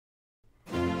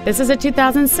This is a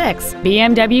 2006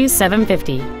 BMW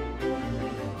 750.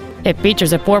 It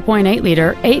features a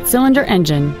 4.8-liter 8-cylinder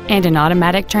engine and an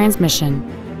automatic transmission.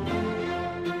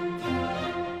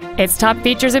 Its top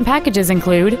features and packages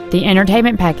include the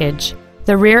entertainment package,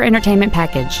 the rear entertainment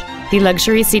package, the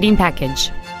luxury seating package,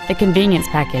 the convenience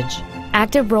package,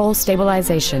 active roll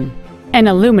stabilization, an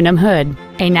aluminum hood,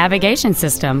 a navigation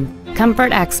system,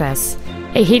 comfort access,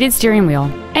 a heated steering wheel,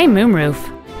 a moonroof,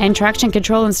 and traction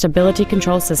control and stability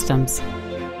control systems.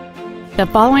 The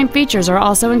following features are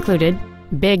also included: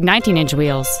 big 19-inch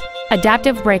wheels,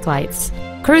 adaptive brake lights,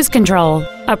 cruise control,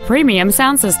 a premium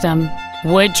sound system,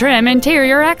 wood trim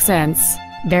interior accents,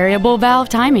 variable valve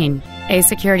timing, a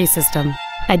security system,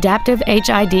 adaptive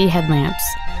HID headlamps,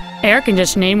 air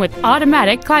conditioning with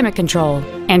automatic climate control,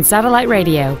 and satellite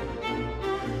radio.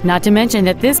 Not to mention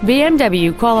that this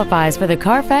BMW qualifies for the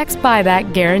Carfax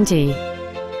buyback guarantee.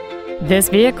 This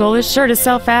vehicle is sure to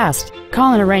sell fast.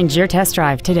 Call and arrange your test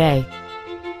drive today.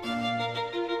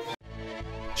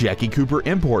 Jackie Cooper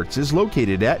Imports is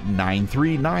located at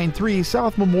 9393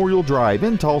 South Memorial Drive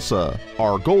in Tulsa.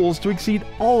 Our goal is to exceed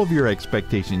all of your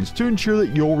expectations to ensure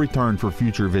that you'll return for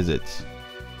future visits.